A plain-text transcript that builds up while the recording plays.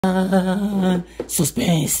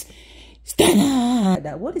Suspense. Stand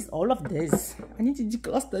up. What is all of this? I need to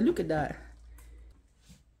decluster. Look at that.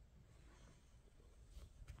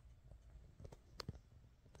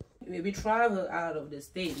 We travel out of the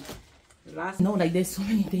state. No, like there's so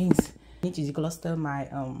many things. I need to decluster my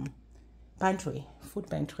pantry, food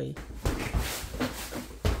pantry.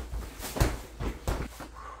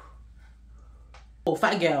 Oh,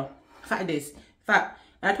 fat girl, fat this, fat.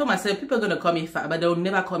 And I told myself people are gonna call me fat, but they'll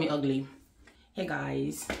never call me ugly. Hey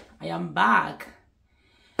guys, I am back.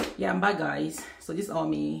 Yeah, I'm back, guys. So this is all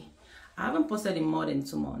me. I haven't posted in more than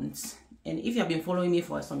 2 months, and if you have been following me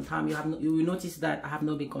for some time, you will notice that I have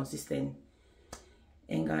not been consistent.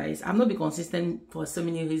 And guys, I'm not been consistent for so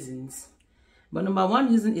many reasons, but number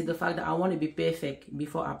one reason is the fact that I want to be perfect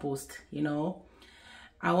before I post. You know,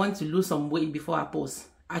 I want to lose some weight before I post.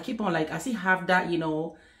 I keep on, like, I still have that, you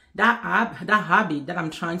know, that habit that I'm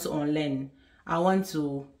trying to unlearn. I want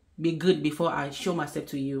to be good before I show myself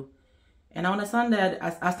to you. And I understand that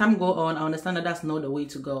as time go on, I understand that that's not the way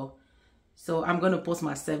to go. So I'm going to post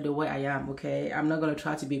myself the way I am, okay? I'm not going to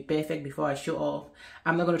try to be perfect before I show off.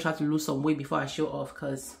 I'm not going to try to lose some weight before I show off,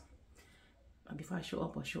 because before I show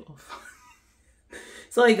up or show off.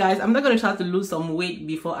 Sorry guys, I'm not going to try to lose some weight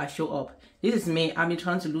before I show up. This is me. I'm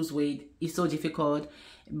trying to lose weight. It's so difficult.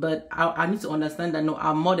 But I need to understand that no,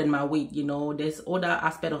 I'm more than my weight, you know. There's other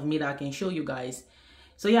aspect of me that I can show you guys.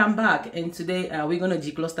 So yeah, I'm back. And today we're going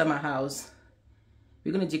to decluster my house.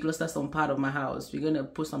 We're going to decluster some part of my house. We're going to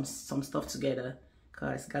put some stuff together.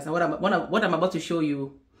 Guys, what I'm about to show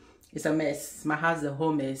you is a mess. My house is a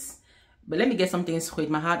whole mess. But let me get something straight.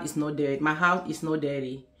 My heart is not dirty. My house is not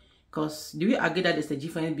dirty. Because do you agree that there's a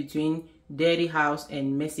difference between dirty house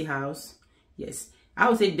and messy house? Yes. I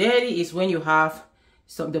would say dirty is when you have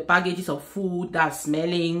the packages of food that's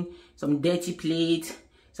smelling, some dirty plate,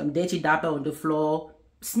 some dirty diaper on the floor,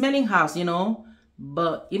 smelling house, you know.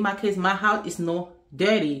 But in my case, my house is not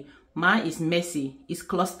dirty. Mine is messy. It's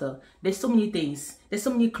clustered. There's so many things. There's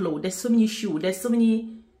so many clothes. There's so many shoes. There's so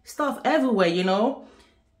many stuff everywhere, you know.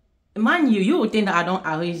 Mind you would think that I don't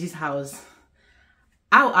arrange this house.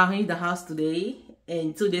 I'll arrange the house today,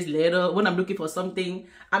 and 2 days later, when I'm looking for something,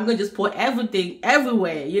 I'm gonna just put everything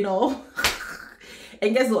everywhere, you know.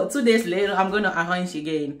 And guess what? 2 days later, I'm gonna arrange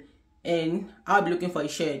again, and I'll be looking for a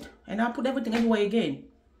shirt, and I'll put everything everywhere again.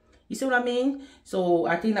 You see what I mean? So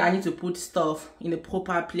I think that I need to put stuff in the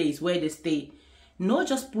proper place where they stay. Not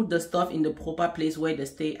just put the stuff in the proper place where they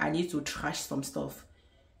stay. I need to trash some stuff.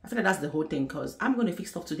 I feel like that's the whole thing, because I'm gonna fix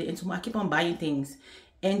stuff today, and tomorrow I keep on buying things.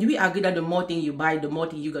 And do we agree that the more thing you buy, the more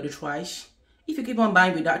thing you got to trash? If you keep on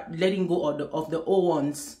buying without letting go of the old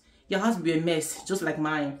ones, your house will be a mess, just like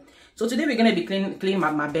mine. So today we're going to be cleaning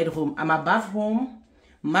my bedroom, and my bathroom,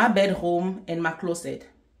 my bedroom, and my closet.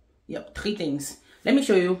 Yep, 3 things. Let me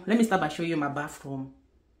show you. Let me start by showing you my bathroom.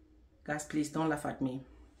 Guys, please don't laugh at me.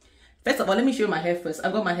 First of all, let me show you my hair first.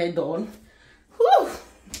 I got my hair done. Whew.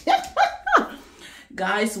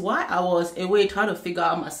 Guys, while I was away trying to figure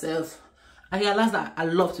out myself, I realized that I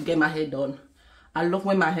love to get my hair done. I love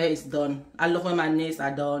when my hair is done. I love when my nails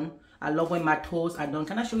are done. I love when my toes are done.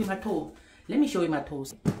 Can I show you my toe? Let me show you my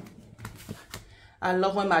toes. I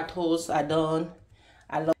love when my toes are done.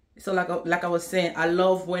 So like I was saying, I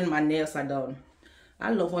love when my nails are done.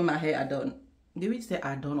 I love when my hair are done. Do we say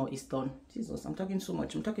are done or is done? Jesus, I'm talking so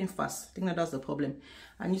much. I'm talking fast. I think that's the problem.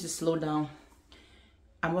 I need to slow down.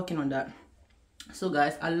 I'm working on that. So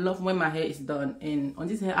guys, I love when my hair is done. And on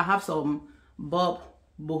this hair, I have some bob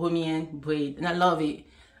bohemian braid, and I love it.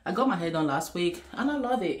 I got my hair done last week, and I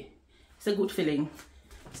love it. It's a good feeling.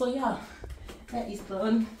 So yeah, hair is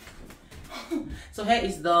done. So hair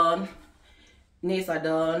is done, nails are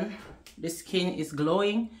done, the skin is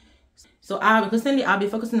glowing. So I've been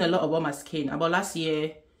focusing a lot about my skin.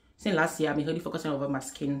 Since last year I've been really focusing over my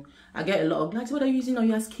skin. I get a lot of likes. What are you using on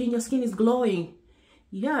your skin? Your skin is glowing.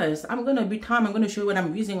 Yes, I'm gonna show you what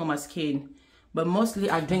I'm using on my skin. But mostly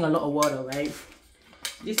I drink a lot of water, right?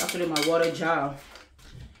 This is actually my water jar.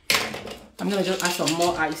 I'm gonna just add some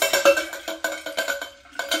more ice.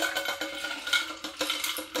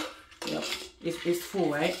 Yep, it's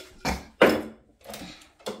full, right?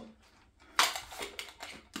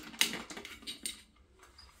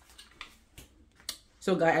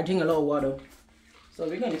 So guys, I drink a lot of water. So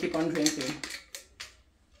we're gonna keep on drinking.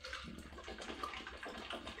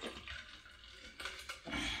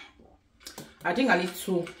 I think at least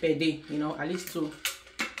 2 per day, you know, at least 2.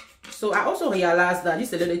 So I also realized that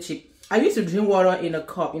this is a little cheap. I used to drink water in a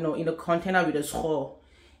cup, you know, in a container with a straw.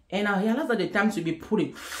 And I realized that the time to be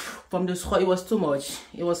putting from the straw, it was too much.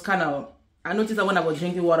 It was kind of, I noticed that when I was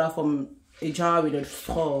drinking water from a jar with a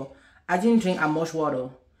straw, I didn't drink as much water.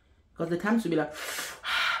 because the time to be like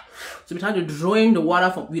to be trying to drain the water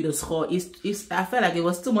from with the straw is I felt like it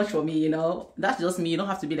was too much for me, you know. That's just me. You don't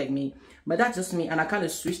have to be like me, but that's just me. And I kind of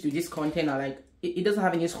switched to this container. Like it doesn't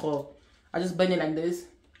have any straw. I just bend it like this.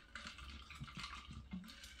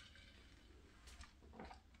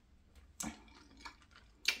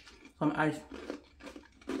 Some ice.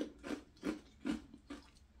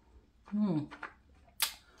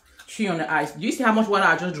 Chew on the ice. Do you see how much water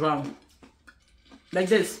I just drank? Like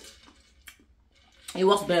this. It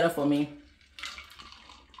works better for me.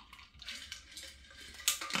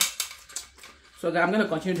 So I'm gonna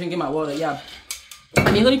continue drinking my water. Yeah,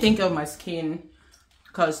 I'm gonna take care of my skin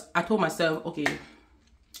because I told myself, okay,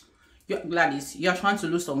 Gladys, you're trying to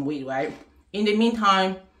lose some weight, right? In the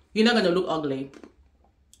meantime, you're not gonna look ugly.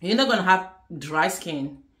 You're not gonna have dry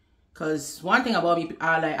skin. Because one thing about me,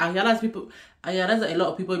 I realize a lot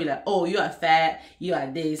of people be like, oh, you are fat, you are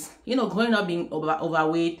this. You know, growing up being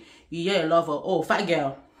overweight, you hear a lot of, oh, fat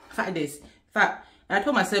girl, fat this, fat. And I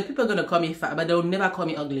told myself, people are going to call me fat, but they'll never call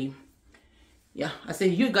me ugly. Yeah, I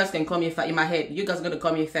said, you guys can call me fat in my head. You guys are going to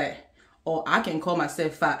call me fat. Or I can call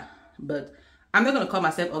myself fat, but I'm not going to call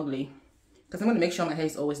myself ugly. Because I'm going to make sure my hair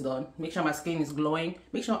is always done. Make sure my skin is glowing.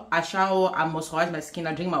 Make sure I shower, I moisturize my skin,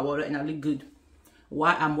 I drink my water, and I look good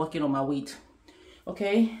while I'm working on my weight.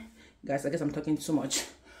 Okay, guys, I guess I'm talking too much.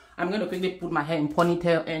 I'm going to quickly put my hair in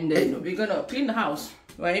ponytail and then we're going to clean the house,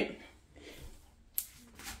 right?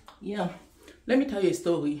 Yeah, let me tell you a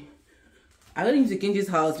story. I really need to clean this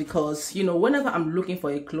house because, you know, whenever I'm looking for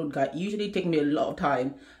a clothes guy, it usually takes me a lot of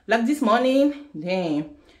time. Like this morning,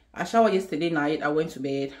 damn, I showered yesterday night, I went to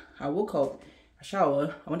bed, I woke up, I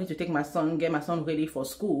showered, I wanted to take my son, get my son ready for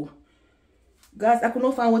school. Guys, I could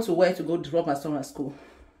not find what to wear to go drop my son at school.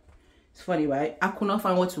 It's funny, right? I could not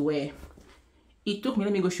find what to wear. It took me,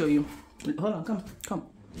 let me go show you. Hold on, come.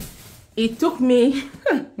 It took me,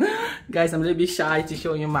 guys, I'm a little bit shy to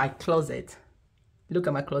show you my closet. Look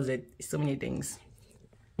at my closet, so many things.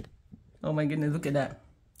 Oh my goodness, look at that.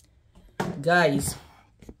 Guys,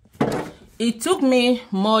 it took me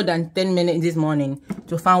more than 10 minutes this morning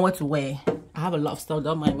to find what to wear. I have a lot of stuff,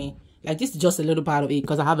 don't mind me. Like this is just a little part of it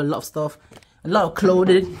because I have a lot of stuff. A lot of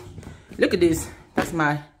clothing. Look at this. That's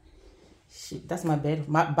my shit. That's my bed,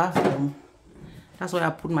 my bathroom. That's where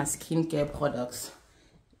I put my skincare products.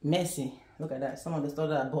 Messy. Look at that. Some of the stuff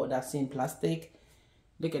that I bought that's in plastic.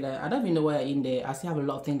 Look at that. I don't even know where in there. I still have a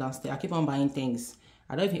lot of things downstairs. I keep on buying things.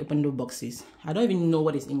 I don't even open the boxes. I don't even know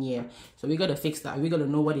what is in here. So we gotta fix that. We gotta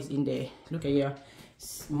know what is in there. Look at here.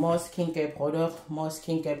 More skincare product. More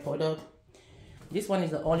skincare product. This one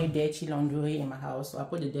is the only dirty laundry in my house. So I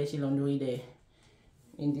put the dirty laundry there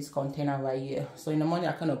in this container right here. So in the morning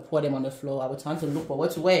I kind of pour them on the floor. I was trying to look for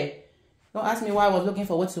what to wear. Don't ask me why I was looking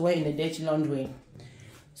for what to wear in the dirty laundry.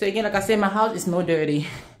 So again, like I said, my house is not dirty.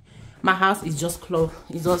 My house is just clothes.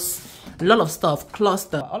 It's just a lot of stuff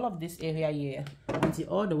clustered. All of this area here until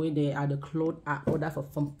all the way there are the clothes I ordered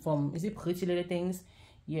from is it Pretty Little Things?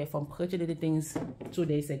 Yeah, from Pretty Little Things 2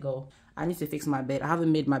 days ago. I need to fix my bed. I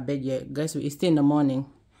haven't made my bed yet. Guys, it's still in the morning.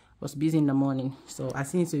 I was busy in the morning. So I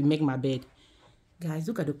still need to make my bed. Guys,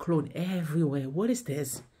 look at the clothes everywhere. What is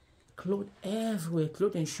this? Clothes everywhere.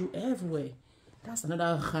 Clothes and shoes everywhere. That's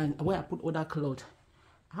another hand where I put all that clothes.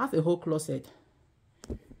 I have a whole closet.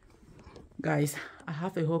 Guys, I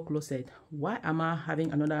have a whole closet. Why am I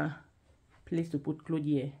having another place to put clothes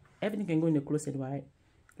here? Everything can go in the closet, right?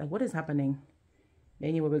 Like, what is happening?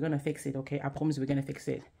 Anyway, we're gonna fix it, okay? I promise we're gonna fix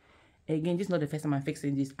it. Again, this is not the first time I'm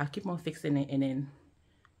fixing this. I keep on fixing it, and then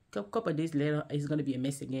a couple of days later, it's gonna be a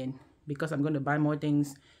mess again because I'm gonna buy more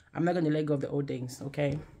things. I'm not gonna let go of the old things,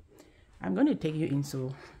 okay? I'm gonna take you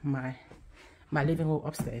into my living room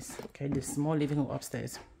upstairs, okay? The small living room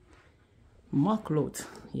upstairs. More clothes,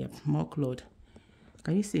 yep, more clothes.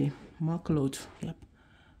 Can you see? More clothes, yep,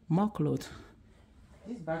 more clothes.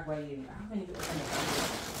 This bag right here, I haven't even opened the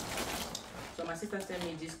bag. So my sister sent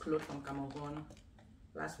me this clothes from Cameroon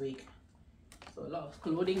last week. So a lot of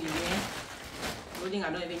clothing in here. Clothing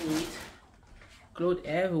I don't even need. Clothes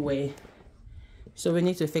everywhere. So we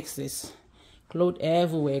need to fix this. Clothes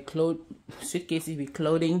everywhere. Suitcases with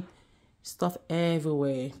clothing. Stuff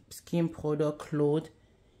everywhere. Skin product, clothes,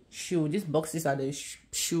 shoes. These boxes are the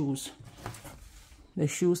shoes. The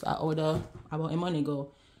shoes I ordered about a month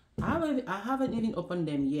ago. I haven't even opened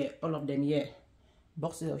them yet. All of them yet.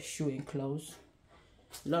 Boxes of shoe and clothes.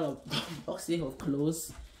 A lot of boxes of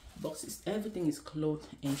clothes. Boxes. Everything is clothes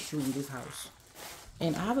and shoe in this house.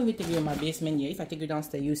 And I haven't even taken you in my basement yet. If I take you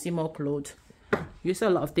downstairs, you see more clothes. You see a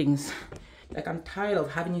lot of things. Like, I'm tired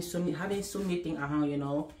of having so many things around, you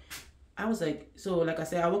know. I was like, so like I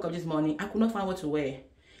said, I woke up this morning. I could not find what to wear.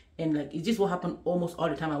 and like it's just what happened almost all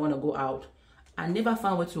the time I want to go out. I never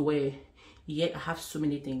found what to wear, yet I have so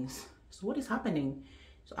many things. So what is happening?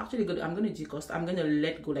 So actually I'm gonna declutter. I'm gonna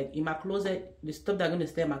let go. Like in my closet, the stuff that are gonna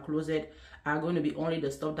stay in my closet are going to be only the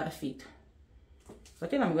stuff that fit. So I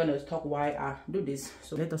think I'm gonna talk why I do this.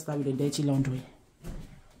 So let us start with the dirty laundry.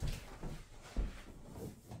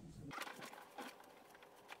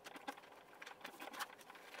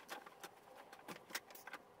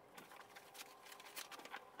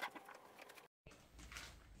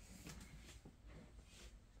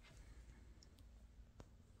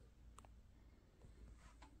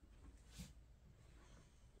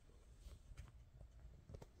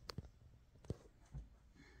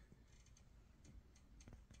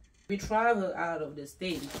 We traveled out of the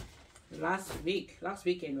state last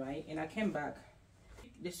weekend, right? And I came back.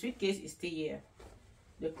 The suitcase is still here.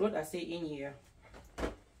 The clothes are still in here.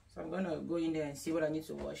 So I'm gonna go in there and see what I need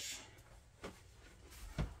to wash.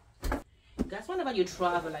 Guys, whenever you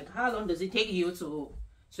travel, like how long does it take you to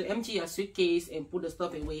empty your suitcase and put the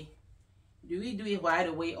stuff away? Do we do it right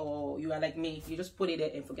away, or you are like me, you just put it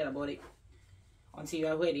there and forget about it until you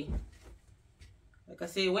are ready? Like I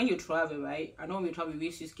say, when you travel, right? I know when you travel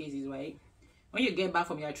with suitcases, right? When you get back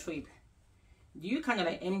from your trip, do you kind of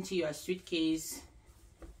like empty your suitcase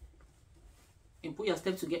and put your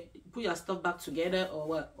stuff back together, or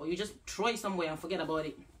what? Or you just throw it somewhere and forget about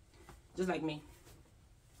it, just like me?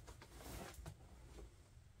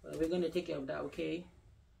 But we're gonna take care of that, okay?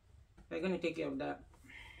 We're gonna take care of that.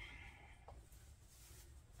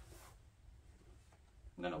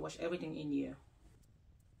 I'm gonna wash everything in here.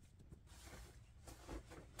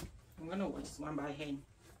 I'm gonna wash this one by hand.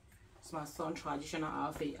 It's my son's traditional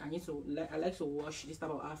outfit. I like to wash this type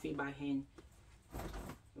of outfit by hand.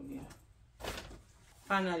 So yeah.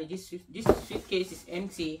 Finally, this suitcase is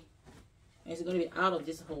empty, and it's gonna be out of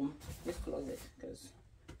this home, this closet, because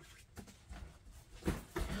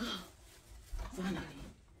finally.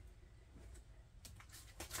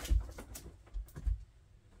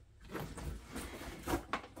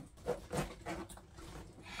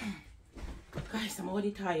 Guys, I'm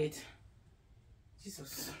already tired.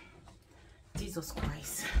 Jesus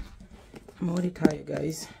Christ. I'm already tired,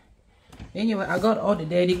 guys. Anyway, I got all the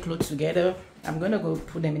dirty clothes together. I'm gonna go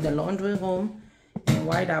put them in the laundry room, and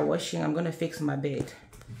while they're washing, I'm gonna fix my bed.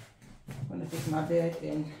 I'm gonna fix my bed,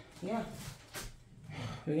 and yeah,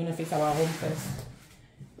 we're gonna fix our home first,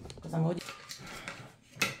 because I'm already.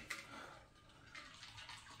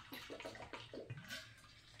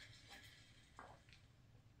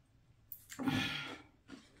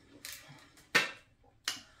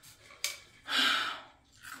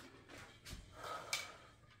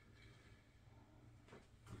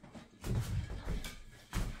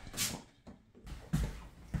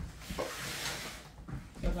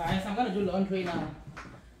 Guys, I'm gonna do laundry now.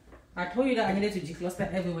 I told you that I needed to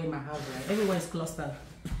declutter everywhere in my house, right? Everywhere is clustered.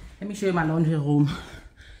 Let me show you my laundry room.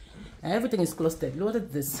 Everything is clustered. Look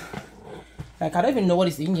at this. Like, I don't even know what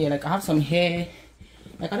is in here. Like, I have some hair.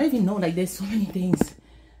 Like, I don't even know. Like, there's so many things.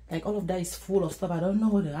 Like, all of that is full of stuff. I don't know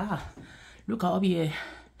what they are. Look up here.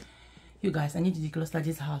 You guys, I need to declutter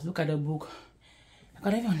this house. Look at the book. Like, I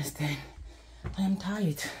don't even understand. I am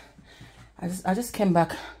tired. I just came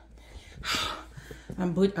back.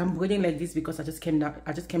 I'm breathing like this because I just came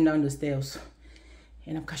down the stairs,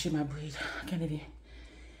 and I'm catching my breath. I can't even.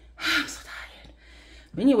 I'm so tired.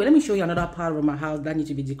 But anyway, let me show you another part of my house that needs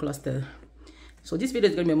to be declustered. So this video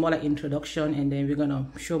is gonna be more like introduction, and then we're gonna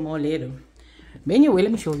show more later. But anyway,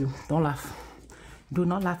 let me show you. Don't laugh. Do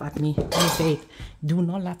not laugh at me. Let me say it. Do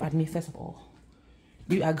not laugh at me. First of all,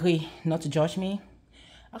 do you agree not to judge me?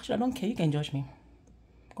 Actually, I don't care. You can judge me.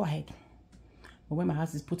 Go ahead. But when my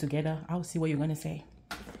house is put together, I'll see what you're gonna say.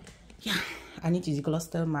 Yeah, I need to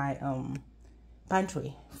decluster my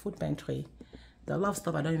pantry, food pantry. There's a lot of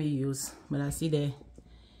stuff I don't even use, but I see there.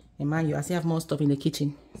 And mind you, I still have more stuff in the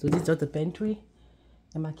kitchen. So this is just the pantry.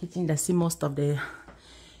 In my kitchen, there's still more stuff there.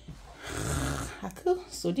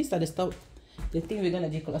 So these are the stuff, the thing we're gonna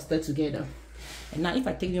decluster together. And now if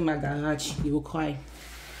I take you in my garage, you will cry.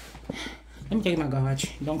 Let me take you in my garage.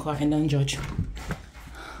 Don't cry and don't judge.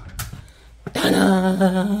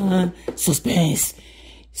 Ta-da! Suspense.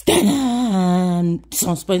 Stand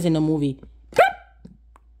suspense in the movie.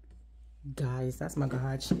 Guys, that's my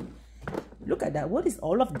garage. Look at that. What is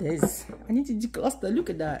all of this? I need to decluster. Look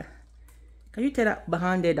at that. Can you tell that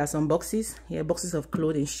behind there there's some boxes? Yeah, boxes of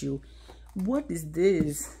clothes and shoes. What is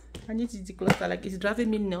this? I need to decluster. Like, it's driving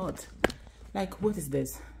me nuts. Like, what is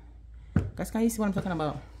this? Guys, can you see what I'm talking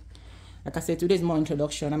about? Like I said, today's more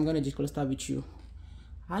introduction. I'm gonna decluster with you.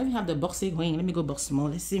 I even have the boxing going. Let me go box small.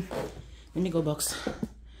 Let's see. Let me go box.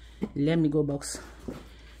 Let me go box.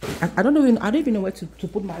 I don't even know where to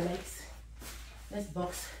put my legs. Let's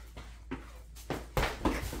box.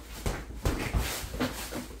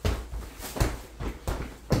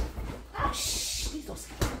 Oh, Jesus.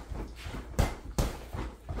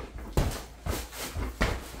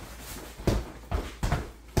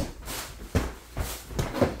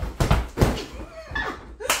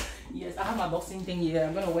 Yes, I have my boxing thing here.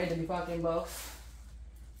 I'm gonna wear them before I can box.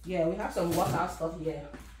 Yeah, we have some workout stuff here.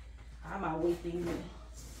 I have my weight thing here.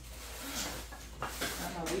 I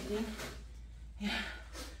have my weight thing. Yeah.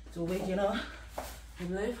 To weight, you know, to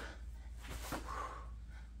live.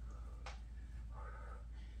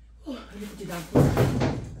 Oh, let me put it down, please.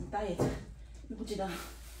 I'm tired. Let me put it down.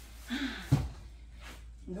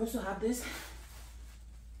 You also have this.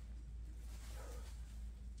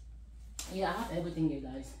 Yeah, I have everything here,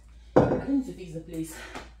 guys. I need to fix the place.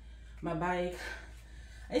 My bike.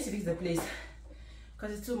 I need to fix the place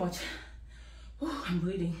because it's too much. Oh, I'm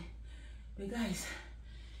breathing. But guys,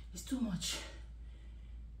 it's too much.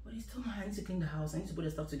 But it's too much. I need to clean the house. I need to put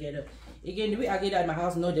the stuff together. Again, the way I get that my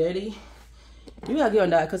house not dirty. The way I get on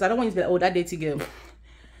that, because I don't want you to be like, oh, that dirty girl.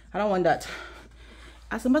 I don't want that.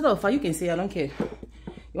 As a matter of fact, you can say I don't care.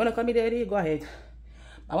 You want to call me dirty? Go ahead.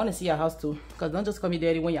 I want to see your house too. Because don't just call me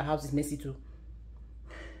dirty when your house is messy too.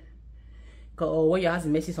 Or when your house is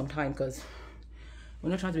messy sometimes. Because we're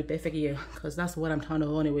not trying to be perfect here. Because that's what I'm trying to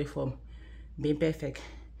run away from. Being perfect.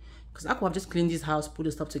 Because I could have just cleaned this house, put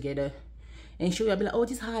the stuff together. And show you, I'll be like, oh,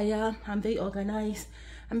 this is how I am. I'm very organized.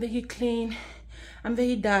 I'm very clean. I'm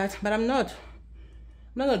very that. But I'm not. I'm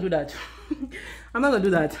not going to do that. I'm not going to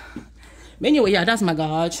do that. But anyway, yeah, that's my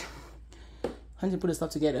garage. I need to put the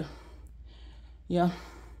stuff together. Yeah.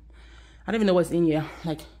 I don't even know what's in here.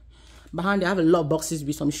 Like, behind there, I have a lot of boxes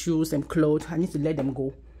with some shoes and clothes. I need to let them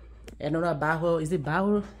go. Another barrel. Is it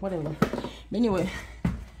barrel? Whatever. But anyway,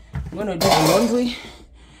 I'm going to do the laundry.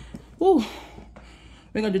 Ooh.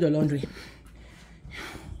 We're going to do the laundry.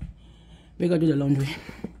 We're going to do the laundry.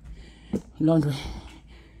 Laundry.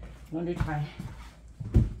 Laundry time.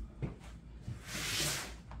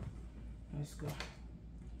 Let's go.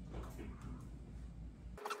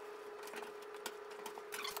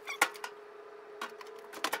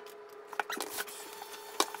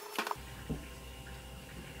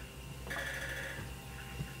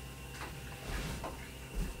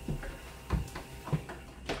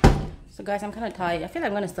 So guys, I'm kind of tired. I feel like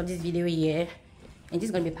I'm going to stop this video here. And this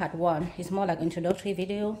is going to be part 1. It's more like introductory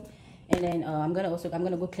video. And then I'm going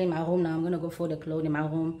to go clean my room now. I'm going to go fold the clothes in my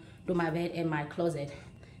room, do my bed and my closet.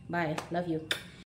 Bye. Love you.